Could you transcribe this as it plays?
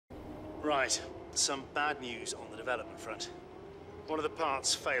Right, some bad news on the development front. One of the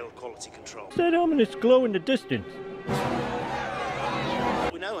parts failed quality control. That ominous glow in the distance.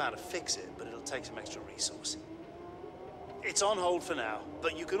 We know how to fix it, but it'll take some extra resource. It's on hold for now,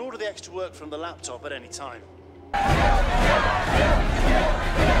 but you can order the extra work from the laptop at any time. Yeah,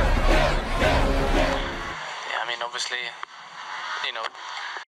 I mean, obviously, you know.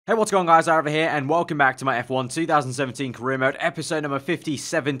 Hey, what's going on, guys? Aarava here, and welcome back to my F1 2017 career mode, episode number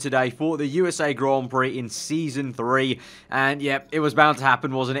 57 today for the USA Grand Prix in Season 3. And yeah, it was bound to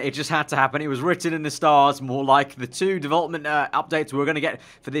happen, wasn't it? It just had to happen. It was written in the stars, more like the two development updates we're going to get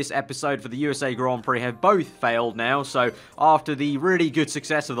for this episode for the USA Grand Prix have both failed now. So after the really good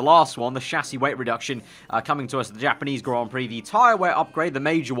success of the last one, the chassis weight reduction coming to us at the Japanese Grand Prix, the tyre wear upgrade, the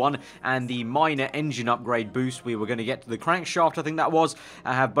major one, and the minor engine upgrade boost we were going to get to the crankshaft, I think that was,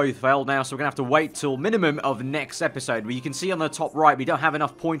 have both failed now, so we're going to have to wait till minimum of next episode. But you can see on the top right, we don't have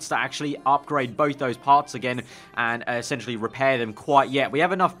enough points to actually upgrade both those parts again and essentially repair them quite yet. We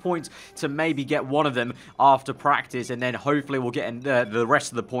have enough points to maybe get one of them after practice, and then hopefully we'll get the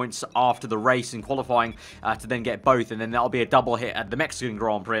rest of the points after the race and qualifying to then get both, and then that'll be a double hit at the Mexican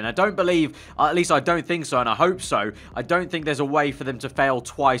Grand Prix. And I don't believe, at least I don't think so, and I hope so, I don't think there's a way for them to fail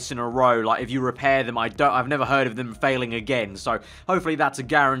twice in a row. Like, if you repair them, I've never heard of them failing again, so hopefully that's a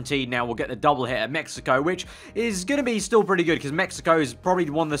guarantee. Now we'll get the double hit at Mexico, which is going to be still pretty good, because Mexico is probably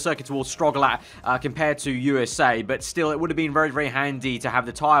one of the circuits we'll struggle at compared to USA, but still it would have been very, very handy to have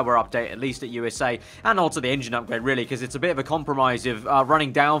the tyre wear update, at least at USA, and also the engine upgrade, really, because it's a bit of a compromise of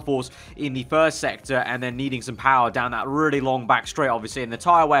running downforce in the first sector and then needing some power down that really long back straight, obviously, and the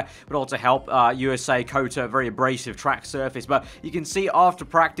tyre wear would also help USA coat a very abrasive track surface. But you can see after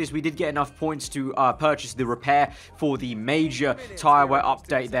practice, we did get enough points to purchase the repair for the major tyre wear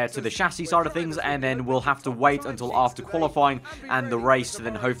update there to the chassis side of things, and then we'll have to wait until after qualifying and the race to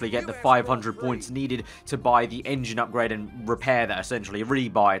then hopefully get the 500 points needed to buy the engine upgrade and repair that, essentially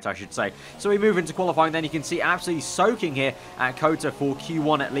rebuy it, I should say. So we move into qualifying. Then you can see absolutely soaking here at Kota for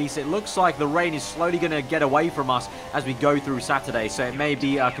Q1 at least. It looks like the rain is slowly going to get away from us as we go through Saturday, so it may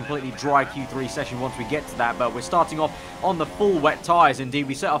be a completely dry Q3 session once we get to that, but we're starting off on the full wet tyres. Indeed,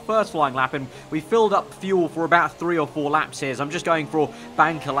 we set our first flying lap and we filled up fuel for about 3 or 4 laps here, so I'm just going for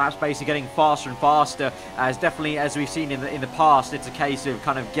banker laps, basically getting faster and faster, as definitely, as we've seen in the past, it's a case of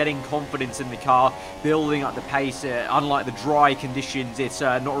kind of getting confidence in the car, building up the pace. Unlike the dry conditions, it's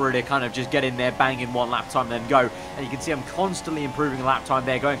not really kind of just get in there, bang in one lap time, then go. And you can see I'm constantly improving the lap time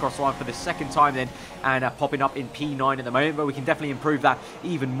there, going across the line for the second time then, and popping up in P9 at the moment, but we can definitely improve that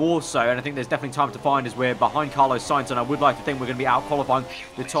even more so, and I think there's definitely time to find as we're behind Carlos Sainz, and I would like to think we're going to be out qualifying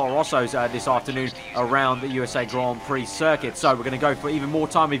the Toro Rossos this afternoon around the USA Grand Prix circuit. So we're going to go for even more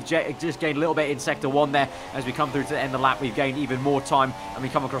time. We've just gained a little bit in Sector 1 there. As we come through to the end of the lap, we've gained even more time, and we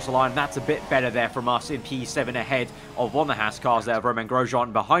come across the line. That's a bit better there from us in P7 ahead of one of the Haas cars there, Romain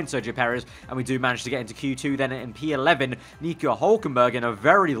Grosjean behind Sergio Perez, and we do manage to get into Q2 then in P11, Nico Hülkenberg in a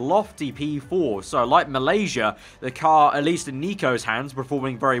very lofty P4. So like Malaysia, the car, at least in Nico's hands,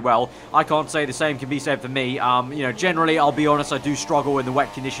 performing very well. I can't say the same can be said for me. You know, generally, I'll be honest, I do struggle in the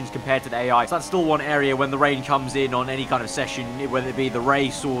wet conditions compared to the AI. So that's still one area when the rain comes in on any kind of session, whether it be the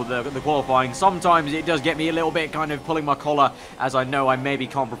race or the qualifying. Sometimes it does get me a little bit kind of pulling my collar, as I know I maybe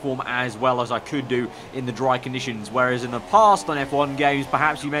can't perform as well as I could do in the dry conditions. Whereas in the past on F1 games,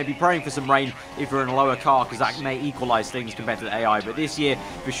 perhaps you may be praying for some rain if you're in a lower car, because that may equalize things compared to the AI. But this year,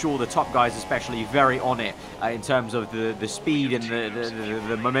 for sure, the top guys especially very on it in terms of the speed and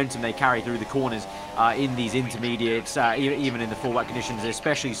the momentum they carry through the corners in these intermediates, even in the full wet conditions,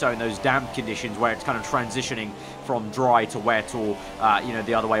 especially so in those damp conditions where it's kind of transitioning from dry to wet, or you know,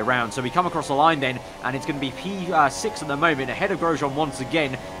 the other way around. So we come across the line then, and it's going to be P6 at the moment, ahead of Grosjean once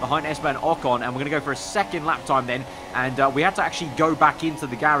again, behind Esteban Ocon, and we're going to go for a second lap time then. And we had to actually go back into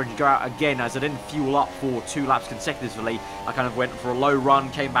the garage and go out again, as I didn't fuel up for 2 laps consecutively. I kind of went for a low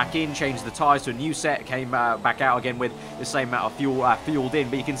run, came back in, changed the tyres to a new set, came back out again with the same amount of fuel fueled in.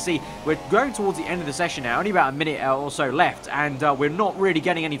 But you can see we're going towards the end of the session now, only about a minute or so left, and we're not really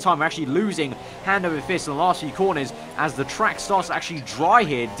getting any time. We're actually losing hand over fist in the last few corners as the track starts to actually dry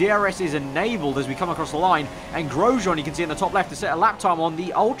here. DRS is enabled as we come across the line, and Grosjean, you can see in the top left, to set a lap time on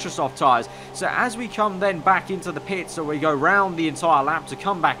the ultra soft tyres. So as we come then back into the pit, so we go round the entire lap to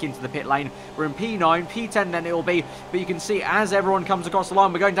come back into the pit lane. We're in P9, P10 then it'll be, but you can see as everyone comes across the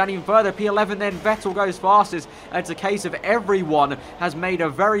line, we're going down even further. P11 then Vettel goes fastest. It's a case of everyone has made a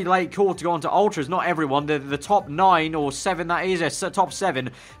very late call to go onto ultras. Not everyone, the top 9 or 7, that is, top 7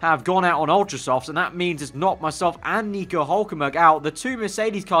 have gone out on ultra softs, and that means it's knocked myself and and Nico Hülkenberg out. The two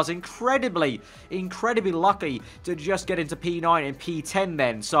Mercedes cars incredibly lucky to just get into P9 and P10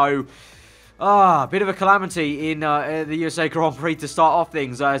 then. So, bit of a calamity in the USA Grand Prix to start off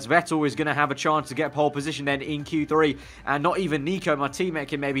things, as Vettel is going to have a chance to get pole position then in Q3, and not even Nico, my teammate,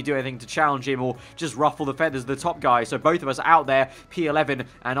 can maybe do anything to challenge him or just ruffle the feathers of the top guy. So both of us out there, P11,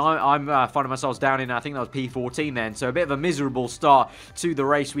 and I'm finding myself down in, I think that was P14 then. So a bit of a miserable start to the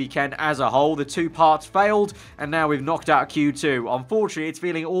race weekend as a whole. The two parts failed, and now we've knocked out Q2. Unfortunately, it's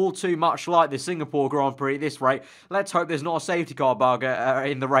feeling all too much like the Singapore Grand Prix at this rate. Let's hope there's not a safety car bug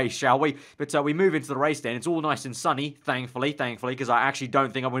in the race, shall we? But we move into the race then. It's all nice and sunny, thankfully, because I actually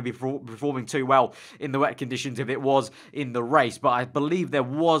don't think I'm going to be performing too well in the wet conditions if it was in the race. But I believe there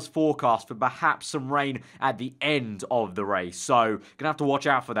was forecast for perhaps some rain at the end of the race. So, going to have to watch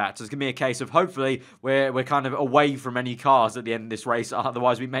out for that. So, it's going to be a case of hopefully we're kind of away from any cars at the end of this race.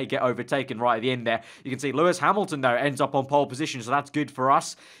 Otherwise, we may get overtaken right at the end there. You can see Lewis Hamilton, though, ends up on pole position. So, that's good for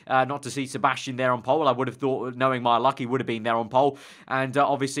us. Not to see Sebastian there on pole. I would have thought, knowing my luck, he would have been there on pole. And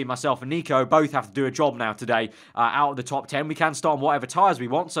obviously, myself and Nico both have to do a job now today out of the top 10. We can start on whatever tyres we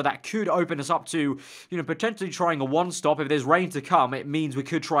want, so that could open us up to, potentially trying a one-stop. If there's rain to come, it means we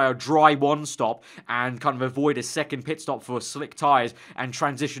could try a dry one-stop and kind of avoid a second pit stop for slick tyres and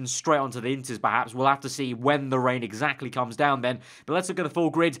transition straight onto the inters, perhaps. We'll have to see when the rain exactly comes down then. But let's look at the full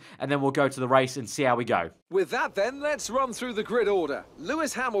grid, and then we'll go to the race and see how we go. With that then, let's run through the grid order.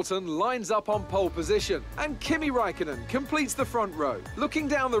 Lewis Hamilton lines up on pole position, and Kimi Raikkonen completes the front row. Looking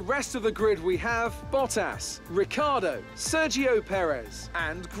down the rest of the grid, we have Bottas, Ricciardo, Sergio Perez,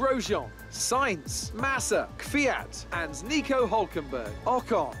 and Grosjean, Sainz, Massa, Kvyat, and Nico Hülkenberg,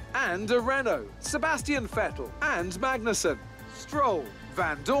 Ocon, and Renault, Sebastian Vettel, and Magnussen, Stroll,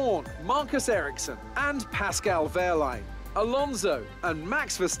 Van Dorn, Marcus Ericsson, and Pascal Wehrlein. Alonso and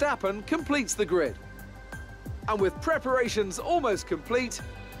Max Verstappen completes the grid. And with preparations almost complete,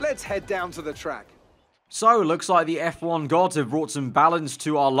 let's head down to the track. So, looks like the F1 gods have brought some balance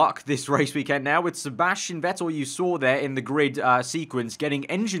to our luck this race weekend now, with Sebastian Vettel, you saw there in the grid sequence, getting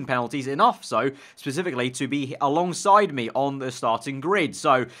engine penalties, enough so, specifically, to be alongside me on the starting grid.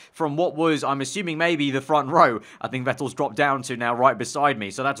 So, from what was, I'm assuming, maybe the front row, I think Vettel's dropped down to now right beside me.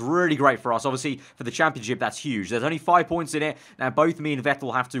 So, that's really great for us. Obviously, for the championship, that's huge. There's only 5 points in it. Now, both me and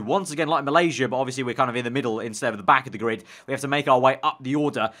Vettel have to, once again, like Malaysia, but obviously we're kind of in the middle instead of the back of the grid. We have to make our way up the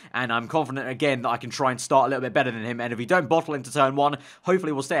order, and I'm confident, again, that I can try and start a little bit better than him, and if we don't bottle into turn 1,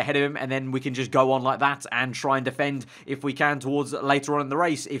 hopefully we'll stay ahead of him, and then we can just go on like that and try and defend if we can towards later on in the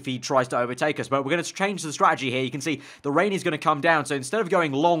race if he tries to overtake us. But we're going to change the strategy here. You can see the rain is going to come down, so instead of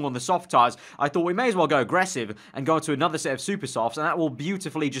going long on the soft tyres, I thought we may as well go aggressive and go into another set of super softs, and that will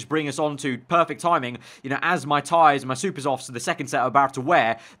beautifully just bring us on to perfect timing. As my tyres, my super softs to the second set are about to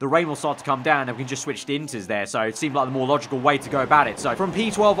wear, the rain will start to come down and we can just switch to inters there. So it seemed like the more logical way to go about it. So from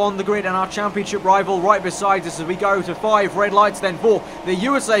P12 on the grid, and our championship rival right beside us as we go to 5 red lights then for the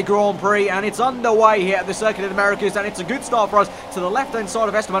USA Grand Prix, and it's underway here at the Circuit of the Americas, and it's a good start for us. To the left-hand side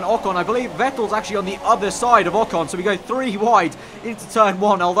of Esteban Ocon, I believe Vettel's actually on the other side of Ocon, so we go 3 wide into turn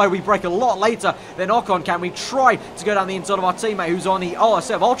 1, although we break a lot later than Ocon can. We try to go down the inside of our teammate who's on the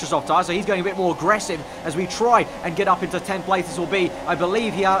set of ultra soft tyres, so he's going a bit more aggressive as we try and get up into 10th place. This will be, I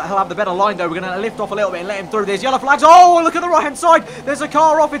believe he'll have the better line though. We're going to lift off a little bit and let him through. There's yellow flags. Oh, look at the right-hand side. There's a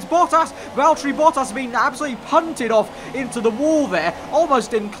car off. It's Bottas. Valtteri Bottas has been absolutely punted off into the wall there.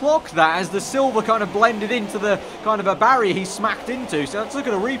 Almost didn't clock that as the silver kind of blended into the kind of a barrier he smacked into. So let's look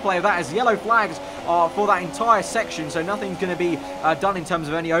at a replay of that as yellow flags are for that entire section. So nothing's going to be done in terms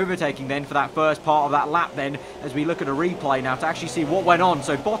of any overtaking then for that first part of that lap then, as we look at a replay now to actually see what went on.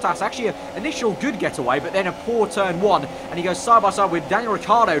 So Bottas, actually an initial good getaway, but then a poor turn 1, and he goes side by side with Daniel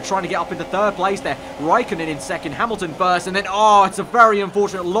Ricciardo trying to get up into 3rd place there. Raikkonen in 2nd, Hamilton 1st, and then it's a very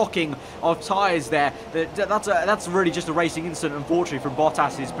unfortunate locking of tyres there. That's really just a racing incident, unfortunately, from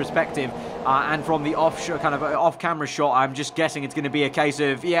Bottas's perspective, and from the off-camera shot, I'm just guessing it's going to be a case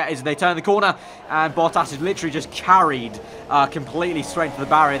of, as they turn the corner, and Bottas is literally just carried completely straight to the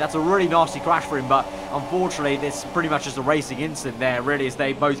barrier. That's a really nasty crash for him, but unfortunately, it's pretty much just a racing incident there, really, as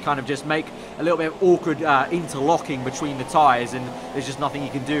they both kind of just make a little bit of awkward interlocking between the tyres, and there's just nothing you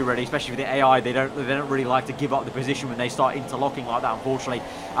can do, really, especially with the AI. They don't really like to give up the position when they start interlocking like that, unfortunately.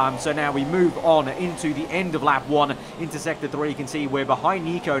 So now we move on into the end of lap 1, into sector 3. You can see we're behind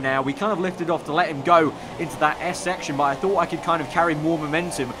Nico now. We kind of lifted off to let him go into that S section, but I thought I could kind of carry more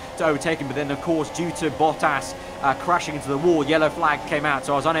momentum to overtake him, but then of course due to Bottas crashing into the wall. Yellow flag came out,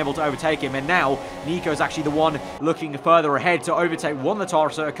 so I was unable to overtake him. And now Nico's actually the one looking further ahead to overtake one of the Toro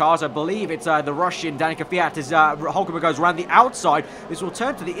Rosso cars. I believe it's the Russian Danica Fiat as Hulkenberg goes around the outside. This will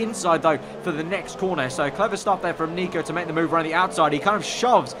turn to the inside, though, for the next corner. So clever stuff there from Nico to make the move around the outside. He kind of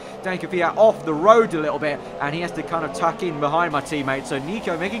shoves Danica Fiat off the road a little bit, and he has to kind of tuck in behind my teammate. So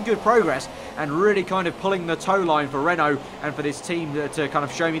Nico making good progress and really kind of pulling the tow line for Renault and for this team to kind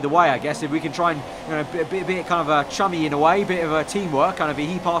of show me the way, I guess. If we can try and, you know, bit kind of a chummy in a way, bit of a teamwork, kind of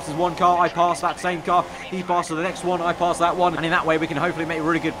he passes one car, I pass that same car, he passes the next one, I pass that one, and in that way we can hopefully make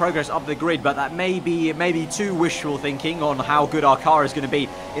really good progress up the grid. But that may be too wishful thinking on how good our car is going to be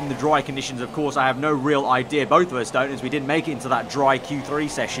in the dry conditions. Of course, I have no real idea. Both of us don't, as we didn't make it into that dry Q3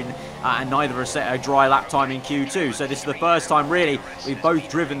 session, and neither of us set a dry lap time in Q2. So this is the first time really we've both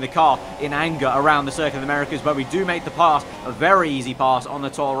driven the car in anger around the Circuit of the Americas, but we do make the pass, a very easy pass on the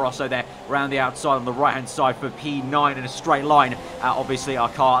Toro Rosso there, around the outside on the right hand side for P9 in a straight line. Obviously our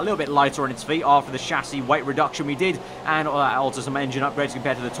car a little bit lighter on its feet after the chassis weight reduction we did, and also some engine upgrades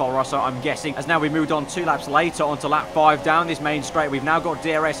compared to the Toro Rosso, I'm guessing. As now we moved on 2 laps later onto lap 5 down this main straight, we've now got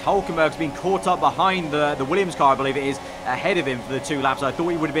DRS. Hulkenberg's been caught up behind the Williams car, I believe it is, ahead of him for the 2 laps. I thought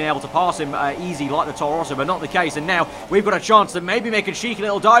we would have been able to pass him easy like the Toro Rosso, but not the case. And now we've got a chance to maybe make a cheeky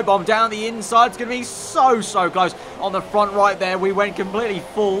little dive bomb down the inside. It's going to be so close on the front right there. We went completely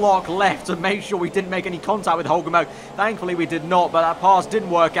full lock left to make sure we didn't make any contact with Hulkenberg. Thankfully we did not, but that pass didn't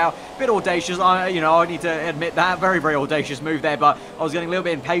work out. Bit audacious, I need to admit that. Very audacious move there, but I was getting a little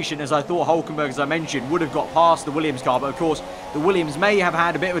bit impatient as I thought Hulkenberg, as I mentioned, would have got past the Williams car. But of course the Williams may have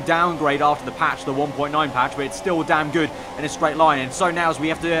had a bit of a downgrade after the patch, the 1.9 patch, but it's still damn good in a straight line. And so now as we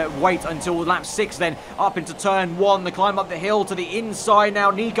have to wait until lap 6 then, up into turn 1, the climb up the hill to the inside.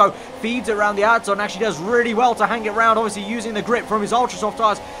 Now Nico feeds it around the outside and actually does really well to hang it round, obviously using the grip from his ultra soft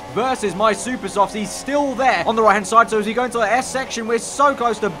tyres versus my super softs. He's still there on the right hand side, so as we go into the S section, we're so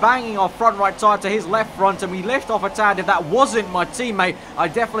close to banging our front right tyre to his left front, and we lift off a tad. If that wasn't my teammate, I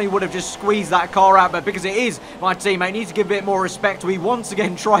definitely would have just squeezed that car out, but because it is my teammate, need to give a bit more respect. We once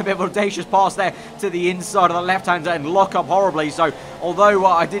again try a bit of audacious pass there to the inside of the left hand and lock up horribly. So although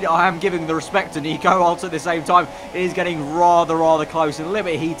I am giving the respect to Nico, also at the same time it is getting rather close and a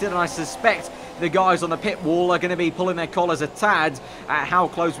little bit heated, and I suspect the guys on the pit wall are going to be pulling their collars a tad at how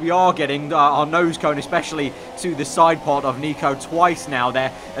close we are getting, our nose cone especially, to the side pod of Nico twice now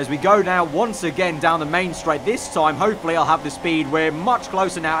there. As we go now once again down the main straight, this time hopefully I'll have the speed. We're much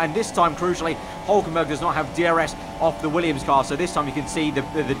closer now, and this time crucially Hulkenberg does not have DRS off the Williams car, so this time you can see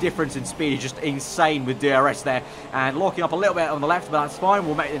the difference in speed is just insane with DRS there, and locking up a little bit on the left, but that's fine.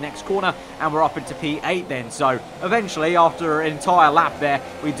 We'll make the next corner and we're up into P8 then. So eventually after an entire lap there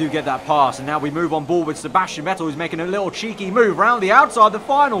we do get that pass, and now we move on board with Sebastian Vettel, who's making a little cheeky move round the outside, the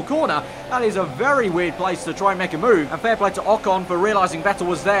final corner. That is a very weird place to try and make a move, and fair play to Ocon for realising Vettel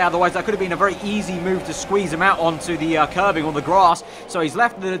was there, otherwise that could have been a very easy move to squeeze him out onto the curbing on the grass. So he's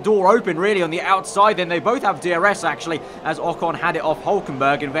left the door open really on the outside. Then they both have DRS actually, as Ocon had it off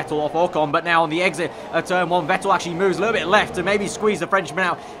Hulkenberg and Vettel off Ocon. But now on the exit of turn 1, Vettel actually moves a little bit left to maybe squeeze the Frenchman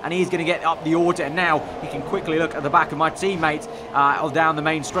out, and he's going to get up the order. And now he can quickly look at the back of my teammate down the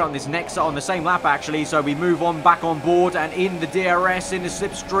main straight on this next, on the same lap actually. So we move on back on board, and in the DRS, in the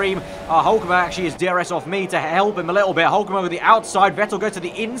slipstream, Hulkenberg actually is DRS off me to help him a little bit. Hulkenberg with the outside, Vettel goes to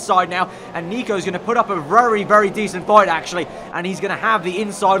the inside now, and Nico's going to put up a very decent fight actually, and he's going to have the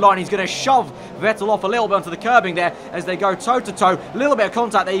inside line. He's going to shove Vettel off a little bit onto the curbing there as they go toe to toe. A little bit of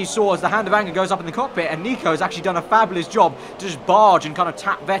contact there you saw as the hand of anger goes up in the cockpit, and Nico has actually done a fabulous job to just barge and kind of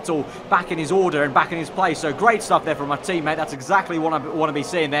tap Vettel back in his order and back in his place. So great stuff there from my teammate. That's exactly what I want to be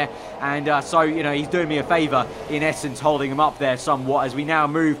seeing there, and so you know, he's doing me a favour in essence, holding him up there somewhat. As we now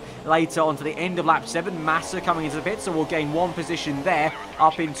move later onto the end of lap 7, Massa coming into the pit, so we'll gain 1 position there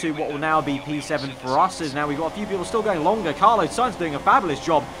up into what will now be P7 for us, as now we've got a few people still going longer. Carlos Sainz doing a fabulous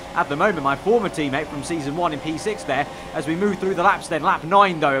job at the moment, my former teammate from season 1 in P6 there. As we move through the laps then, lap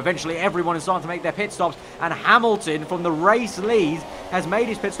 9 though, eventually everyone is starting to make their pit stops, and Hamilton from the race lead has made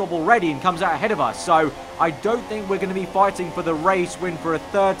his pit stop already and comes out ahead of us. So I don't think we're going to be fighting for the race win for a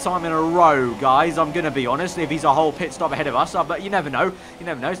 3rd time in a row, guys. I'm going to be honest, if he's a whole pit stop ahead of us, but you never know. You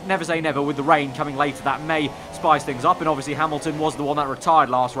never know. Never say never with the rain coming later. That may spice things up, and obviously Hamilton was the one that retired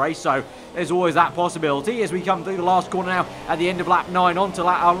last race, so there's always that possibility. As we come through the last corner now at the end of lap 9 onto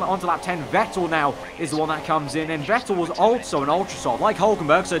lap 10, Vettel now is the one that comes in, and Vettel was also an ultra soft like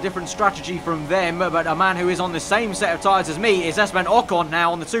Hulkenberg, so a different strategy from them, but a man who is on the same set of tyres as me is Esteban Ocon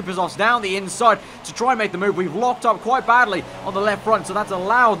now on the super softs down the inside to try and make make the move. We've locked up quite badly on the left front, so that's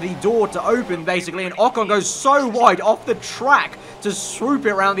allowed the door to open, basically, and Ocon goes so wide off the track to swoop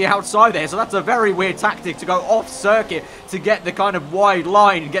it around the outside there. So that's a very weird tactic to go off circuit to get the kind of wide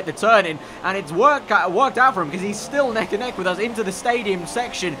line and get the turn in, and it's worked out for him because he's still neck and neck with us into the stadium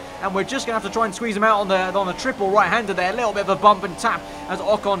section, and we're just gonna have to try and squeeze him out on the triple right-hander there. A little bit of a bump and tap as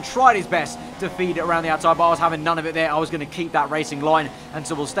Ocon tried his best to feed it around the outside, but I was having none of it there. I was going to keep that racing line, and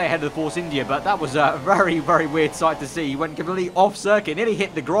so we'll stay ahead of the Force India, but that was a very, very weird sight to see. He went completely off circuit, nearly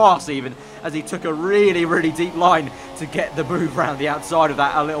hit the grass even, as he took a really, really deep line to get the move around the outside of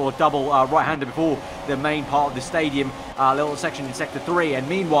that little double right-hander before the main part of the stadium, little section in Sector 3. And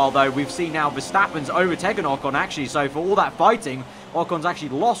meanwhile, though, we've seen now Verstappen's overtaken Ocon, actually, so for all that fighting, Ocon's actually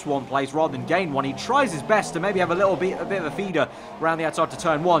lost one place rather than gained one. He tries his best to maybe have a bit of a feeder around the outside to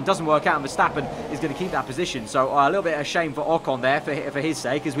turn 1. Doesn't work out, and Verstappen is going to keep that position. So a little bit of a shame for Ocon there for his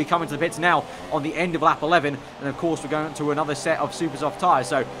sake, as we come into the pits now on the end of lap 11. And of course, we're going to another set of super soft tyres.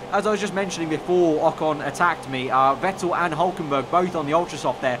 So as I was just mentioning before Ocon attacked me, Vettel and Hülkenberg both on the ultra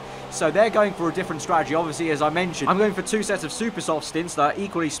soft there. So they're going for a different strategy. Obviously, as I mentioned, I'm going for 2 sets of super soft stints that are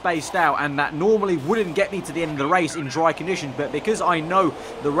equally spaced out, and that normally wouldn't get me to the end of the race in dry conditions. But because I know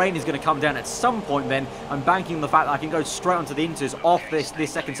the rain is going to come down at some point, then I'm banking on the fact that I can go straight onto the inters off this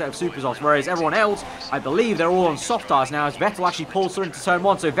second set of super softs. Whereas everyone else, I believe they're all on soft tyres now, as Vettel actually pulls through into turn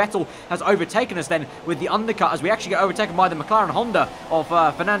 1. So Vettel has overtaken us then with the undercut, as we actually get overtaken by the McLaren Honda of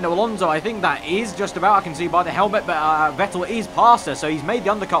Fernando Alonso. I think that is just about, I can see by the helmet, but Vettel is past us, so he's made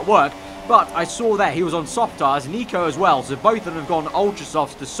the undercut work. But I saw there he was on soft tyres, Nico as well, so both of them have gone ultra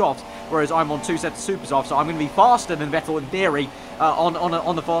softs to soft, whereas I'm on 2 sets of super soft, so I'm going to be faster than Vettel in theory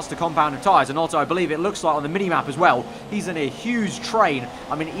on the faster compounded tyres. And also, I believe it looks like on the mini-map as well, he's in a huge train.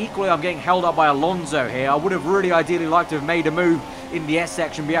 I mean, equally, I'm getting held up by Alonso here. I would have really ideally liked to have made a move in the S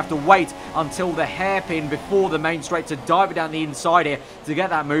section. We have to wait until the hairpin before the main straight to dive it down the inside here to get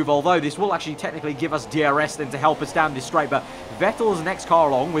that move, although this will actually technically give us DRS then to help us down this straight. But Vettel's the next car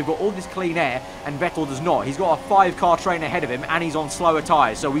along. We've got all this clean air, and Vettel does not. He's got a 5-car train ahead of him, and he's on slower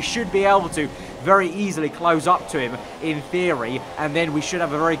tyres, so we should be able to very easily close up to him in theory, and then we should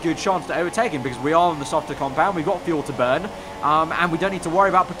have a very good chance to overtake him because we are on the softer compound, we've got fuel to burn, and we don't need to worry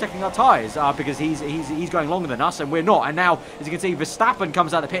about protecting our tyres because he's going longer than us and we're not. And now, as you can see, Verstappen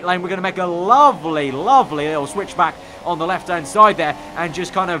comes out the pit lane. We're going to make a lovely little switchback on the left-hand side there and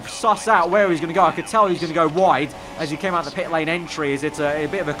just kind of suss out where he's going to go. I could tell he's going to go wide as he came out the pit lane entry, as it's a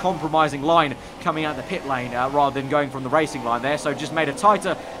bit of a compromising line coming out the pit lane rather than going from the racing line there. So just made a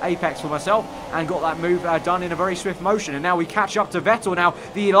tighter apex for myself and got that move done in a very swift motion. And now we catch up to Vettel now,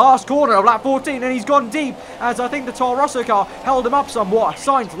 the last corner of lap 14, and he's gone deep as I think the Toro Rosso car held him up somewhat.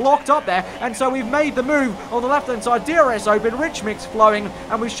 Sainz locked up there, and so we've made the move on the left-hand side. DRS open, rich mix flowing,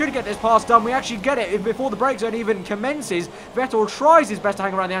 and we should get this pass done. We actually get it before the brake zone even commences. Vettel tries his best to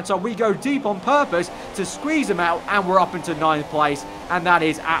hang around the outside. We go deep on purpose to squeeze him out, and we're up into 9th place, and that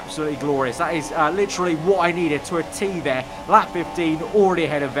is absolutely glorious. That is literally what I needed to a T there. Lap 15, already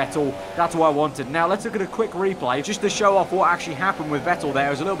ahead of Vettel. That's what I wanted. Now let's look at a quick replay just to show off what actually happened with Vettel there.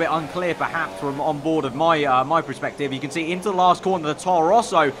 It was a little bit unclear perhaps from on board of my perspective. You can see into the last corner, the Toro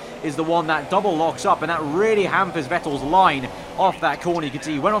Rosso is the one that double locks up, and that really hampers Vettel's line off that corner. You can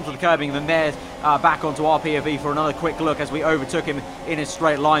see he went onto the curbing, and then there's back onto our POV for another quick look as we overtook him in a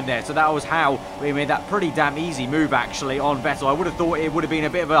straight line there. So that was how we made that pretty damn easy move actually on Vettel. I would have thought it would have been a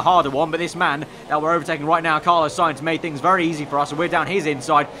bit of a harder one, but this man that we're overtaking right now, Carlos Sainz, made things very easy for us, and we're down his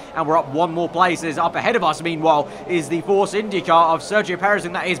inside, and we're up one more place. Is up ahead of us, meanwhile, is the Force India car of Sergio Perez,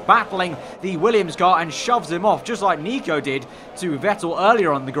 and that is battling the Williams car and shoves him off, just like Nico did to Vettel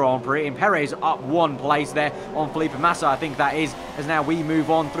earlier on the Grand Prix. And Perez up one place there on Felipe Massa, I think that is, as now we move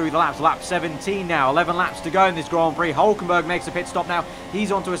on through the laps. Lap 17 now, 11 laps to go in this Grand Prix. Hülkenberg makes a pit stop now.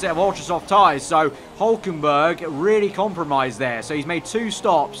 He's onto a set of ultra soft tyres, so Hülkenberg really compromised there. So he's made 2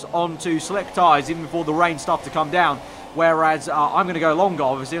 stops onto slick tyres even before the rain started to come down. Whereas I'm going to go longer,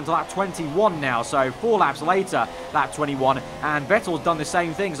 obviously, until lap 21 now. So 4 laps later, lap 21. And Vettel's done the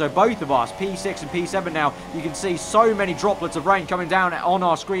same thing. So both of us, P6 and P7 now, you can see so many droplets of rain coming down on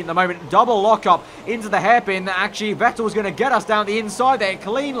our screen at the moment. Double lockup into the hairpin. Actually, Vettel's going to get us down the inside there,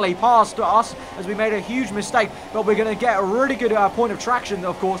 cleanly past us as we made a huge mistake. But we're going to get a really good point of traction,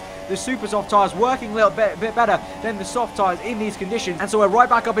 of course. the super soft tyres working a little bit better than the soft tyres in these conditions. And so we're right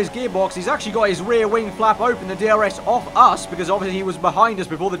back up his gearbox. He's actually got his rear wing flap open, the DRS off us, because obviously he was behind us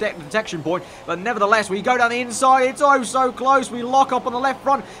before the detection point. But nevertheless, we go down the inside. It's oh so close. We lock up on the left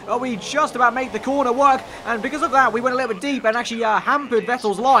front. We just about make the corner work. And because of that, we went a little bit deep and actually hampered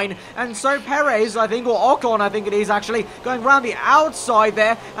Vettel's line. And so Perez, I think, or Ocon, I think it is actually, going around the outside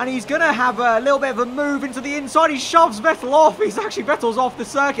there. And he's going to have a little bit of a move into the inside. He shoves Vettel off. Vettel's off the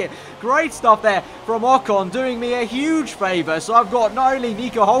circuit. Great stuff there from Ocon, doing me a huge favour. So I've got not only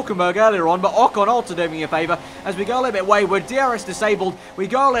Nico Hülkenberg earlier on, but Ocon also doing me a favour as we go a little bit wayward. DRS disabled. We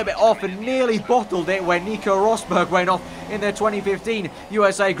go a little bit off and nearly bottled it when Nico Rosberg went off in the 2015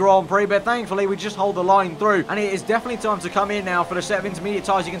 USA Grand Prix, but thankfully we just hold the line through. And it is definitely time to come in now for the set of intermediate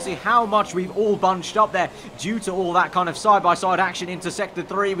tyres. You can see how much we've all bunched up there due to all that kind of side-by-side action into Sector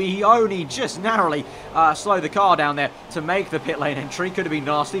 3. We only just narrowly slowed the car down there to make the pit lane entry. Could have been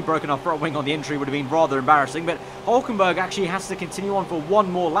nasty. Broken our front wing on the entry would have been rather embarrassing, but Hülkenberg actually has to continue on for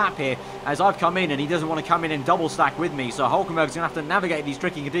one more lap here as I've come in, and he doesn't want to come in and double stack with me. So Hülkenberg's going to have to navigate these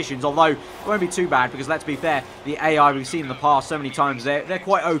tricky conditions, although it won't be too bad because, let's be fair, the AI we've seen in the past so many times, they're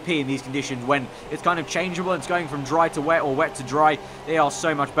quite OP in these conditions when it's kind of changeable and it's going from dry to wet or wet to dry. They are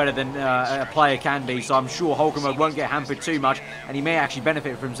so much better than a player can be, so I'm sure Hülkenberg won't get hampered too much, and he may actually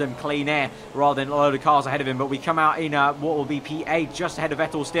benefit from some clean air rather than a load of cars ahead of him. But we come out in what will be P8, just ahead of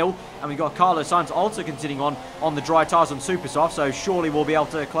Vettel still, and we've got Carlos Sainz also continuing on the dry tyres on super soft, so surely we'll be able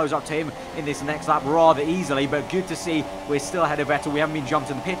to close up to him in this next lap rather easily. But good to see we're still ahead of Vettel. We haven't been jumped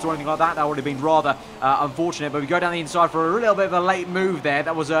in the pits or anything like that. That would have been rather unfortunate, but we go down the inside for a little bit of a late move there.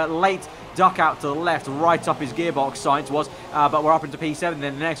 That was a late duck out to the left, right up his gearbox, Sainz was, but we're up into P7. Then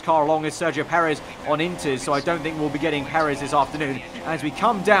the next car along is Sergio Perez on Inters, so I don't think we'll be getting Perez this afternoon. And as we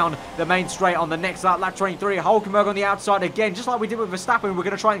come down the main straight on the next lap, lap 23, Hülkenberg on the outside again, just like we did with Verstappen. We're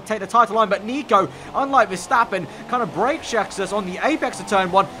going to try and take the title line, but Nico, unlike Verstappen, kind of brake checks us on the apex of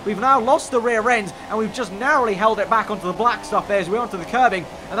turn 1. We've now lost the rear end, and we've just narrowly held it back onto the black stuff there as we're onto the curbing,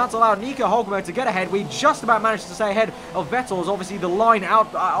 and that's allowed Nico Hülkenberg to get ahead. We just about managed to stay ahead of Vettel, as obviously the line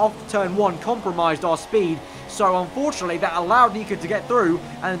out off turn 1 compromised our speed. So unfortunately that allowed Nico to get through,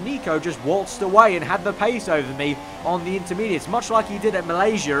 and Nico just waltzed away and had the pace over me on the intermediates, much like he did at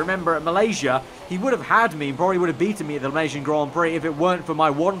Malaysia. Remember, at Malaysia he would have had me and probably would have beaten me at the Malaysian Grand Prix if it weren't for my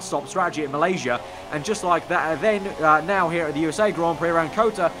one-stop strategy at Malaysia. And just like that, then now here at the USA Grand Prix around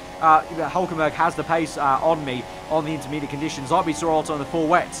Kota, Hülkenberg has the pace on me on the intermediate conditions, like we saw also on the full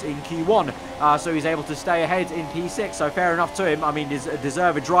wets in Q1, so he's able to stay ahead in P6, so fair enough to him. I mean, there's a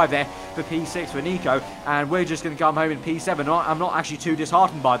deserved drive there for P6 for Nico, and we're just going to come home in P7. I'm not actually too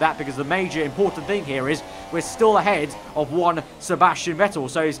disheartened by that, because the major important thing here is we're still ahead of one Sebastian Vettel.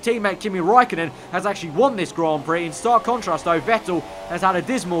 So his teammate Kimi Raikkonen has actually won this Grand Prix. In stark contrast though, Vettel has had a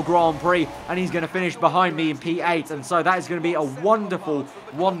dismal Grand Prix, and he's going to finish behind me in P8, and so that is going to be a wonderful,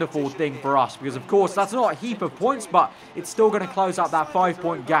 wonderful thing for us, because of course that's not a heap of points, but it's still going to close up that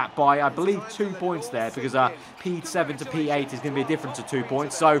 5-point gap by, I believe, 2 points there, because P7 to P8 is going to be a difference of 2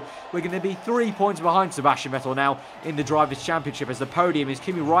 points. So we're going to be 3 points behind Sebastian Vettel now in the Drivers' Championship, as the podium is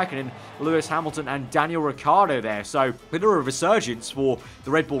Kimi Raikkonen, Lewis Hamilton and Daniel Ricciardo there. So a bit of a resurgence for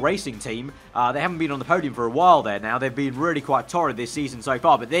the Red Bull Racing team. They haven't been on the podium for a while there now. They've been really quite torrid this season so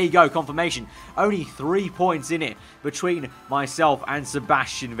far, but there you go, confirmation. Only 3 points in it between myself and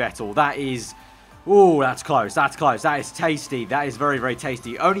Sebastian Vettel. That is... ooh, that's close. That's close. That is tasty. That is very, very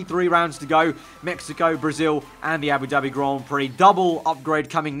tasty. Only 3 rounds to go. Mexico, Brazil, and the Abu Dhabi Grand Prix. Double upgrade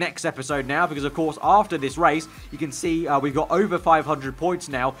coming next episode now, because, of course, after this race, you can see we've got over 500 points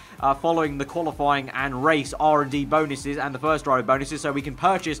now following the qualifying and race R&D bonuses and the first driver bonuses, so we can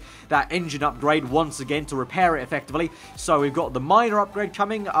purchase that engine upgrade once again to repair it effectively. So we've got the minor upgrade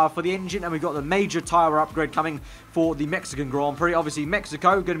coming for the engine, and we've got the major tyre upgrade coming for the Mexican Grand Prix. Obviously,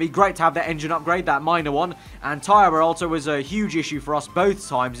 Mexico, going to be great to have that engine upgrade, that minor one, and tyre also was a huge issue for us both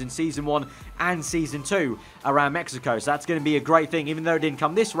times in Season 1 and Season 2 around Mexico, so that's going to be a great thing. Even though it didn't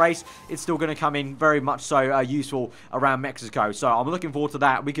come this race, it's still going to come in very much so useful around Mexico, so I'm looking forward to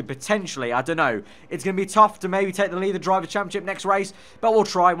that. We could potentially, I don't know, it's going to be tough to maybe take the lead of the Drivers' Championship next race, but we'll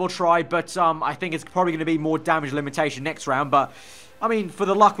try, but I think it's probably going to be more damage limitation next round. But I mean, for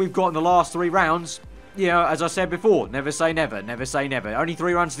the luck we've got in the last 3 rounds, you know, as I said before, never say never, never say never. Only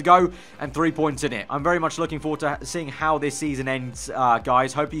 3 rounds to go and 3 points in it. I'm very much looking forward to seeing how this season ends,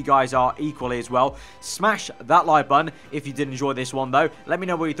 guys. Hope you guys are equally as well. Smash that like button if you did enjoy this one, though. Let me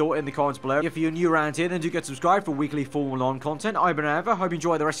know what you thought in the comments below. If you're new around here, then do get subscribed for weekly Formula 1 content. I've been Aarava. Hope you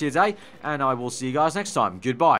enjoy the rest of your day, and I will see you guys next time. Goodbye.